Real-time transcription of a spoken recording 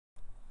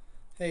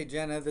Hey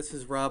Jenna, this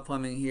is Rob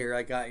Plumbing here.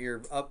 I got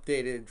your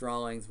updated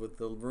drawings with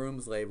the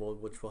rooms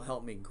labeled, which will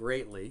help me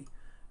greatly.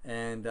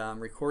 And I'm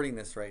recording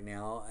this right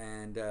now,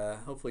 and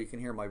hopefully you can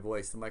hear my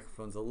voice. The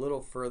microphone's a little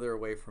further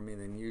away from me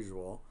than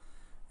usual.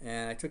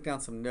 And I took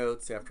down some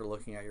notes after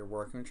looking at your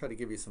work. I'm going to try to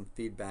give you some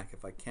feedback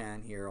if I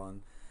can here on.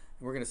 And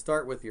we're going to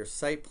start with your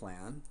site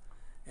plan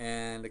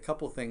and a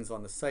couple things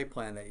on the site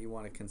plan that you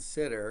want to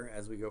consider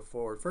as we go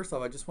forward. First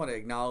off, I just want to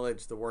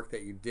acknowledge the work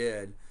that you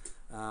did.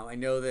 I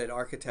know that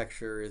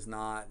architecture is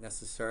not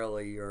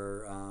necessarily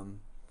your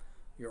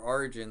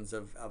origins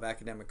of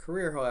academic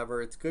career.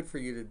 However, it's good for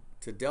you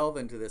to delve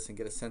into this and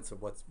get a sense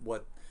of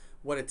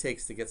what it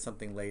takes to get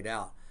something laid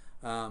out.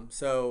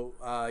 So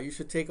you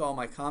should take all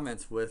my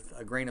comments with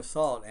a grain of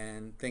salt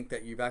and think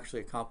that you've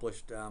actually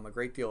accomplished a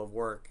great deal of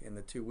work in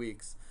the 2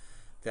 weeks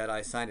that I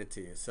assigned it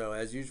to you. So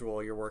as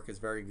usual, your work is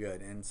very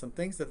good. And some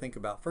things to think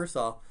about. First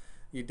off,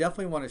 you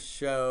definitely want to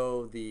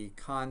show the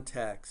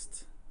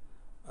context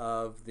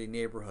of the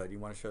neighborhood. You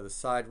want to show the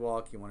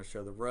sidewalk, you want to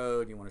show the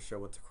road, you want to show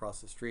what's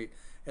across the street,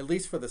 at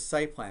least for the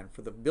site plan.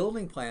 For the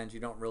building plans, you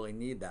don't really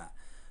need that.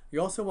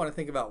 You also want to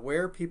think about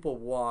where people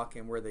walk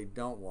and where they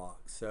don't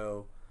walk.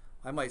 So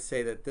I might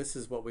say that this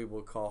is what we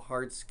would call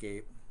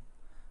hardscape,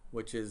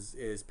 which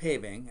is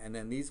paving, and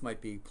then these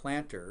might be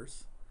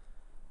planters,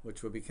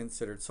 which would be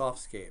considered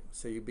softscape.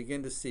 So you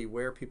begin to see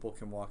where people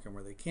can walk and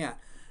where they can't.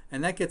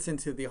 And that gets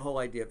into the whole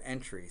idea of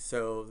entry.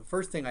 So the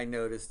first thing I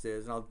noticed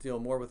is, and I'll deal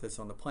more with this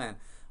on the plan,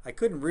 I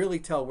couldn't really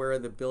tell where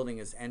the building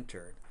is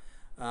entered.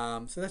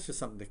 So that's just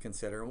something to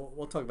consider. And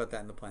we'll talk about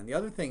that in the plan. The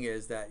other thing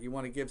is that you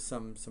want to give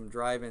some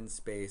drive-in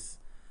space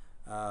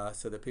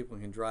so that people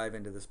can drive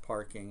into this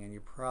parking. And you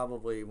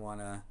probably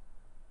want to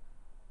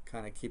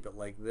kind of keep it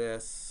like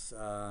this.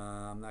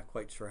 I'm not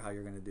quite sure how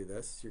you're going to do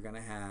this. You're going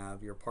to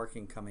have your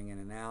parking coming in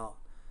and out.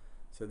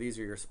 So these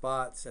are your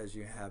spots as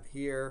you have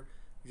here.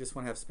 You just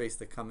want to have space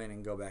to come in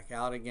and go back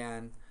out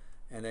again.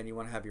 And then you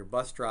want to have your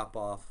bus drop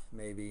off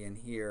maybe in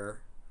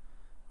here.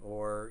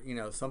 Or, you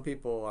know, some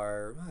people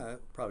are,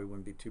 probably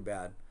wouldn't be too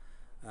bad.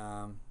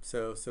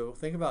 So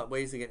think about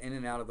ways to get in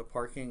and out of the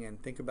parking,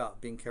 and think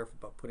about being careful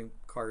about putting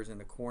cars in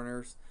the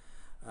corners.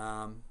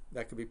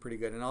 That could be pretty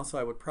good. And also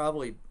I would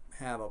probably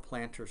have a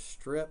planter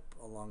strip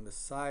along the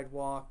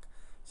sidewalk.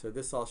 So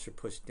this all should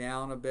push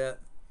down a bit.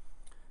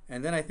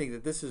 And then I think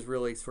that this is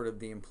really sort of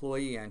the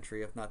employee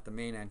entry, if not the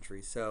main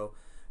entry. So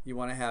you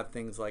want to have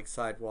things like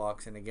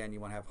sidewalks, and again, you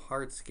want to have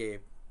hardscape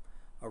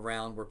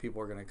around where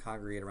people are going to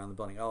congregate around the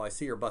building. Oh, I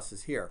see your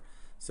buses here.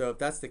 So if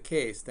that's the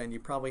case, then you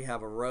probably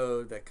have a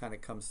road that kind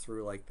of comes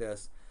through like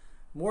this.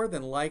 More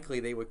than likely,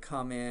 they would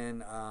come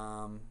in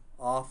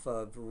off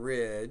of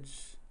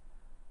Ridge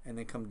and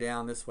then come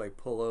down this way,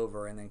 pull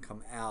over, and then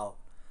come out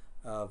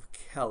of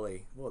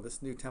Kelly. Well,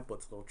 this new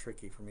template's a little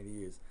tricky for me to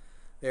use.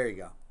 There you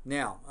go.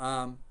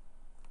 Now,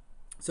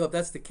 so if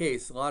that's the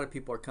case, a lot of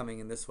people are coming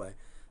in this way.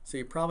 So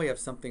you probably have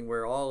something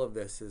where all of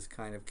this is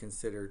kind of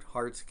considered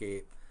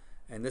hardscape,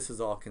 and this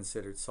is all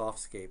considered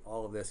softscape.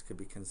 All of this could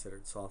be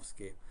considered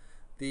softscape.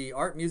 The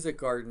art music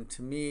garden,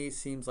 to me,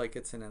 seems like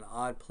it's in an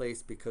odd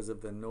place because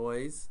of the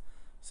noise.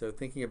 So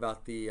thinking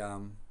about the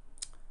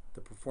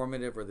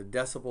performative or the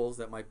decibels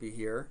that might be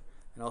here,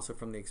 and also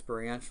from the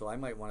experiential, I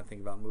might want to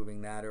think about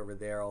moving that over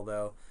there.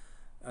 Although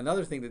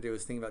another thing to do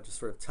is think about just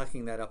sort of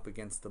tucking that up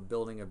against the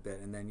building a bit,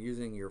 and then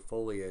using your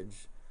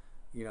foliage.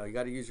 You know, you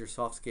got to use your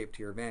softscape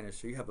to your advantage.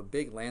 So you have a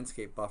big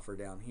landscape buffer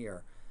down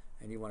here,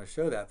 and you want to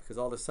show that because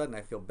all of a sudden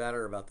I feel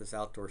better about this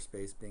outdoor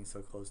space being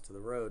so close to the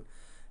road.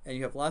 And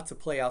you have lots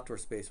of play outdoor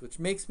space, which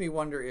makes me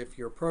wonder if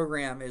your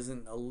program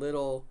isn't a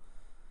little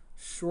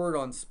short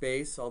on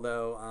space.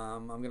 Although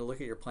I'm going to look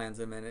at your plans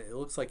in a minute. It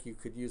looks like you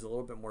could use a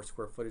little bit more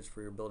square footage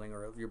for your building,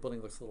 or your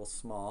building looks a little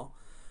small.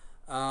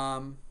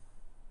 And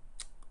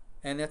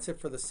that's it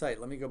for the site.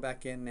 Let me go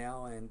back in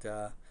now, and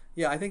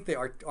yeah, I think the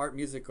art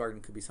music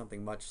garden could be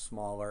something much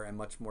smaller and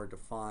much more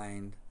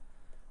defined,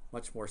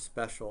 much more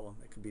special.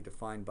 It could be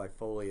defined by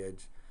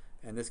foliage,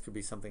 and this could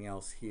be something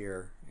else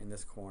here in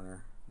this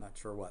corner. Not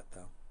sure what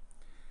though.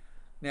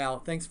 Now,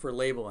 thanks for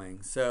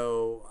labeling.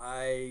 So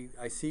I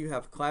see you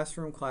have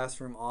classroom,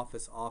 classroom,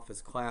 office,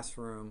 office,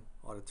 classroom,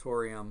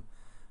 auditorium,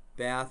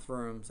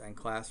 bathrooms, and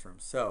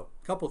classrooms. So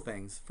a couple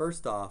things.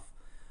 First off,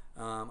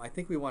 I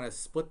think we want to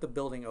split the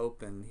building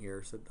open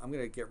here. So I'm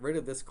going to get rid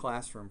of this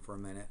classroom for a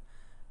minute,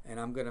 and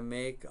I'm going to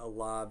make a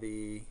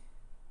lobby.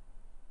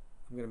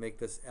 I'm going to make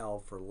this L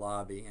for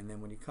lobby, and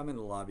then when you come in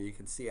the lobby, you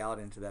can see out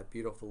into that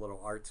beautiful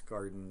little arts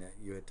garden that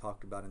you had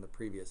talked about in the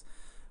previous.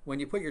 When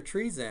you put your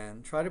trees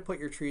in, try to put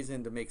your trees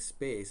in to make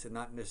space and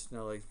not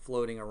necessarily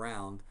floating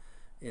around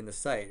in the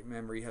site.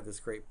 Remember, you have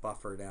this great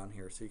buffer down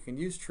here, so you can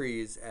use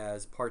trees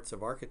as parts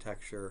of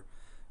architecture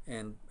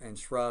and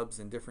shrubs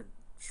and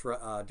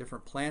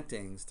different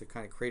plantings to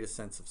kind of create a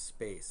sense of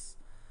space,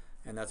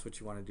 and that's what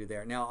you want to do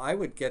there. Now I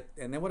would get,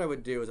 and then what I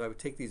would do is I would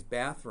take these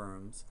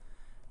bathrooms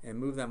and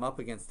move them up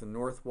against the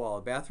north wall.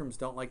 Bathrooms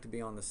don't like to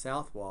be on the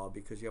south wall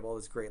because you have all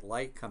this great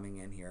light coming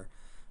in here.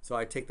 So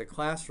I'd take the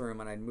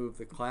classroom and I'd move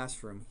the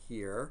classroom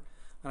here,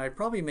 and I'd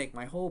probably make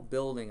my whole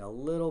building a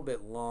little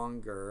bit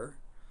longer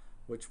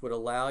which would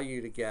allow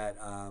you to get,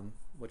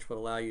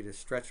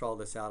 stretch all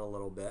this out a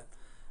little bit.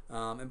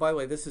 And by the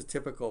way, this is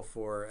typical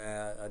for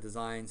a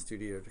design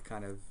studio to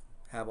kind of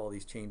have all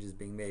these changes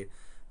being made.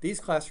 These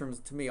classrooms,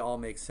 to me, all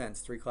make sense.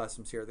 3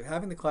 classrooms here. They're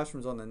having the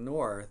classrooms on the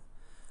north.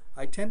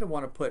 I tend to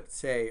want to put,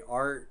 say,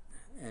 art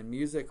and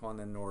music on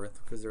the north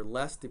because they're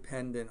less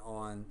dependent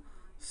on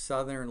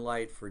southern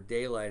light for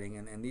daylighting,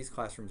 and these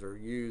classrooms are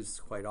used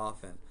quite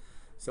often.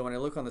 So when I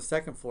look on the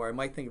second floor, I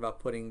might think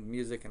about putting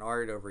music and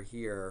art over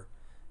here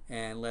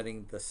and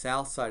letting the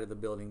south side of the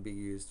building be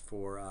used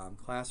for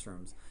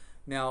classrooms.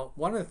 Now,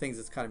 one of the things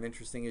that's kind of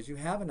interesting is you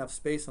have enough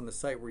space on the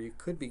site where you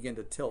could begin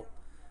to tilt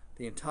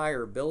the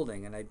entire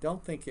building, and I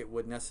don't think it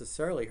would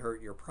necessarily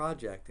hurt your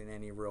project in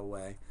any real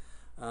way.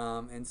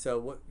 And so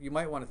what you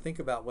might want to think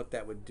about what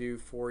that would do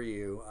for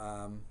you.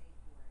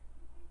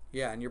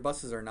 Yeah, and your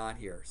buses are not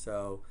here,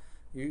 so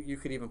you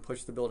could even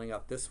push the building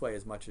up this way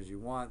as much as you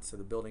want so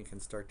the building can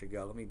start to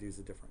go. Let me use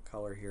a different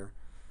color here.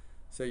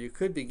 So you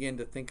could begin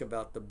to think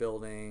about the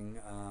building.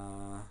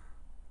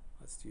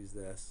 Let's use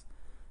this.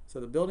 So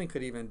the building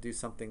could even do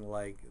something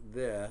like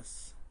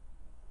this,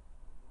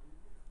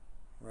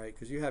 right?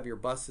 Because you have your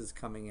buses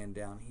coming in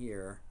down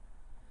here,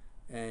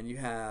 and you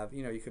have,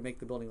 you could make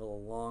the building a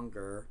little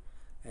longer,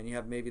 and you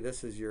have maybe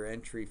this is your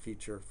entry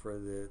feature for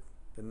the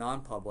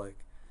non-public,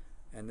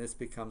 and this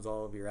becomes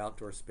all of your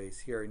outdoor space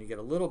here, and you get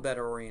a little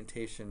better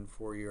orientation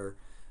for your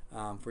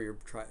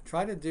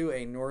try to do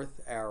a north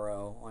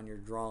arrow on your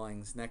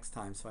drawings next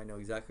time so I know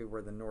exactly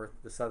where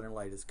the southern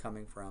light is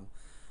coming from.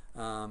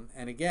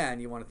 And again,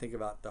 you want to think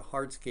about the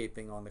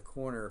hardscaping on the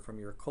corner from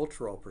your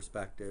cultural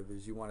perspective,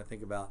 is you want to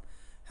think about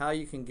how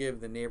you can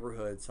give the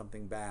neighborhood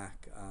something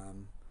back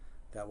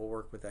that will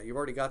work with that. You've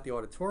already got the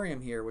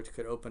auditorium here, which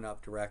could open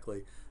up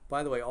directly.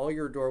 By the way, all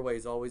your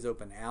doorways always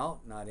open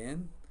out, not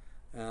in.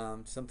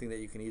 Something that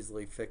you can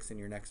easily fix in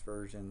your next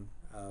version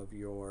of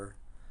your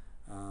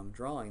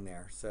drawing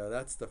there. So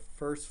that's the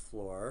first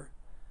floor.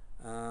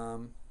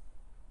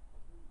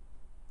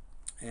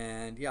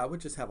 And yeah, I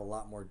would just have a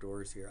lot more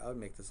doors here. I would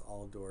make this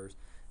all doors.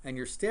 And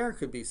your stair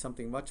could be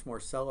something much more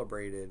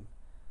celebrated,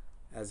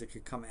 as it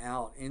could come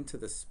out into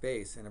the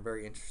space in a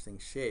very interesting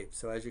shape.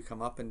 So as you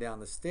come up and down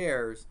the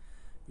stairs,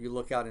 you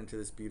look out into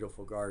this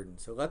beautiful garden.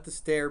 So let the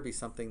stair be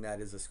something that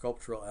is a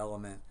sculptural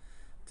element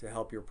to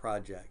help your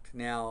project.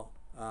 Now,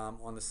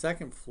 on the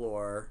second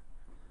floor,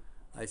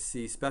 I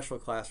see special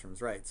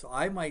classrooms, right? So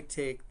I might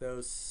take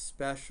those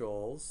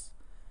specials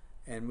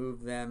and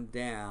move them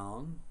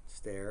down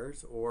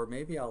stairs, or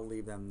maybe I'll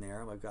leave them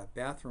there. I've got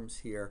bathrooms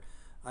here.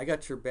 I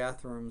got your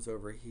bathrooms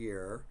over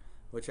here,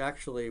 which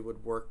actually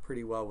would work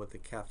pretty well with the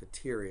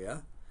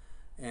cafeteria.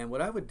 And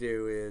what I would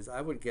do is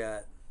I would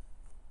get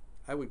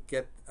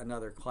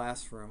another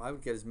classroom. I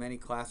would get as many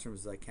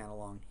classrooms as I can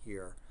along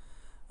here.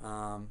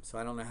 So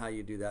I don't know how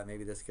you do that.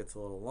 Maybe this gets a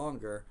little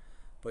longer,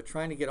 but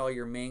trying to get all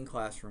your main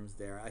classrooms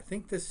there. I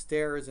think this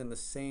stair is in the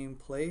same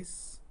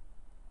place.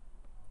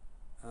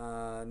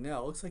 No,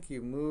 it looks like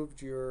you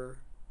moved your,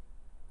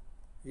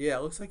 yeah,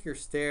 it looks like your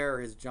stair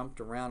has jumped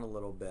around a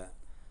little bit.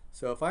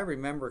 So if I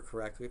remember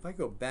correctly, if I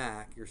go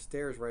back, your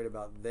stair is right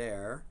about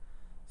there.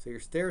 So your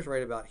stair is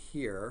right about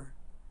here.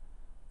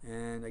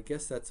 And I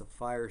guess that's a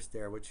fire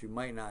stair, which you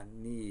might not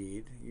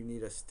need. You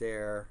need a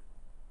stair.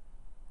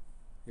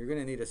 You're going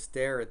to need a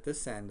stair at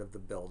this end of the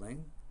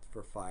building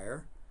for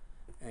fire.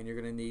 And you're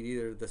going to need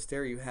either the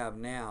stair you have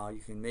now,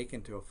 you can make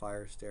into a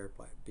fire stair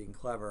by being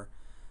clever.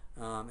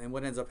 And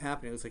what ends up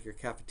happening, it looks like your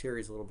cafeteria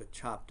is a little bit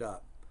chopped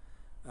up.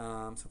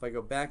 So if I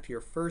go back to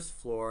your first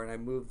floor and I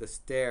move the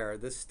stair,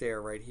 this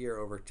stair right here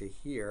over to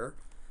here,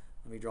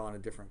 let me draw in a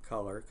different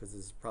color because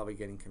this is probably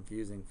getting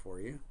confusing for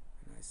you.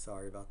 And I'm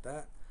sorry about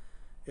that.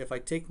 If I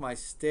take my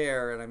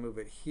stair and I move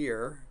it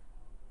here,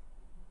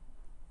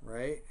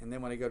 right, and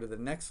then when I go to the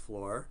next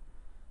floor,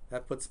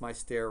 that puts my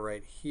stair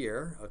right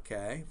here.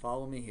 Okay,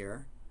 follow me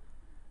here.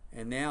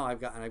 And now I've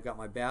got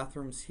my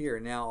bathrooms here.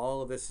 Now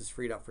all of this is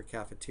freed up for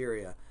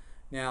cafeteria.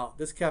 Now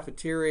this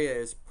cafeteria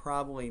is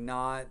probably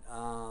not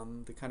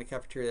the kind of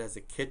cafeteria that has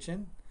a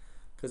kitchen,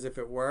 because if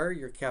it were,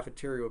 your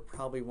cafeteria would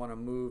probably want to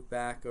move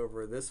back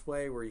over this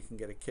way where you can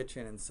get a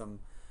kitchen and some,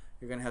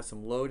 you're going to have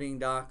some loading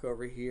dock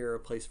over here, a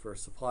place for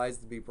supplies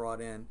to be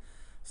brought in.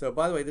 So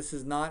by the way, this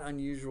is not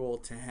unusual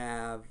to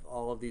have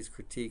all of these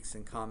critiques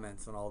and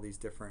comments on all these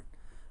different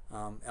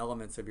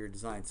elements of your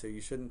design. So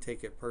you shouldn't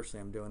take it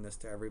personally. I'm doing this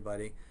to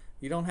everybody.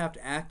 You don't have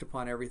to act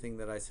upon everything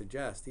that I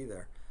suggest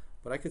either.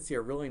 But I could see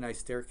a really nice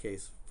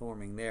staircase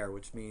forming there,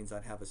 which means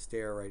I'd have a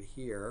stair right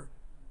here,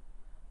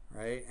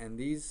 right? And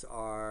these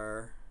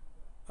are,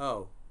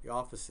 oh, the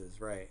offices,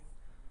 right?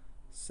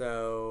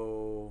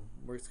 So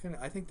we're just gonna,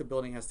 I think the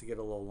building has to get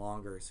a little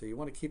longer. So you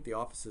want to keep the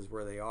offices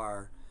where they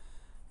are.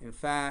 In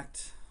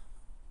fact,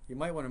 you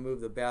might want to move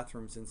the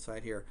bathrooms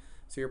inside here.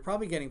 So you're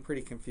probably getting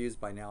pretty confused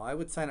by now. I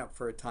would sign up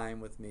for a time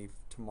with me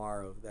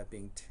tomorrow, that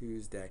being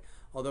Tuesday.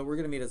 Although we're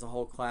going to meet as a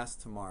whole class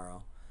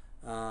tomorrow.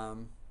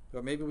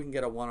 But maybe we can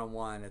get a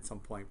one-on-one at some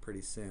point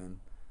pretty soon.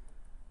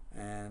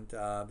 And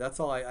that's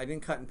all. I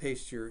didn't cut and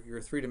paste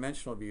your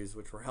three-dimensional views,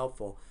 which were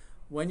helpful.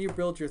 when you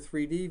build your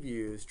 3D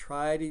views,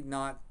 try to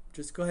not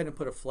just go ahead and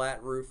put a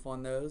flat roof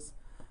on those,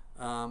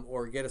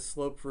 or get a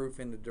sloped roof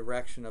in the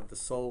direction of the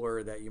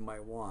solar that you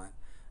might want.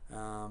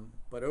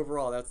 But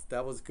overall,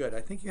 that was good.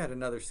 I think you had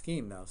another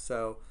scheme though,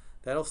 so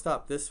that'll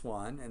stop this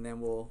one, and then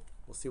we'll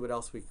see what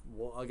else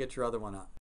I'll get your other one up.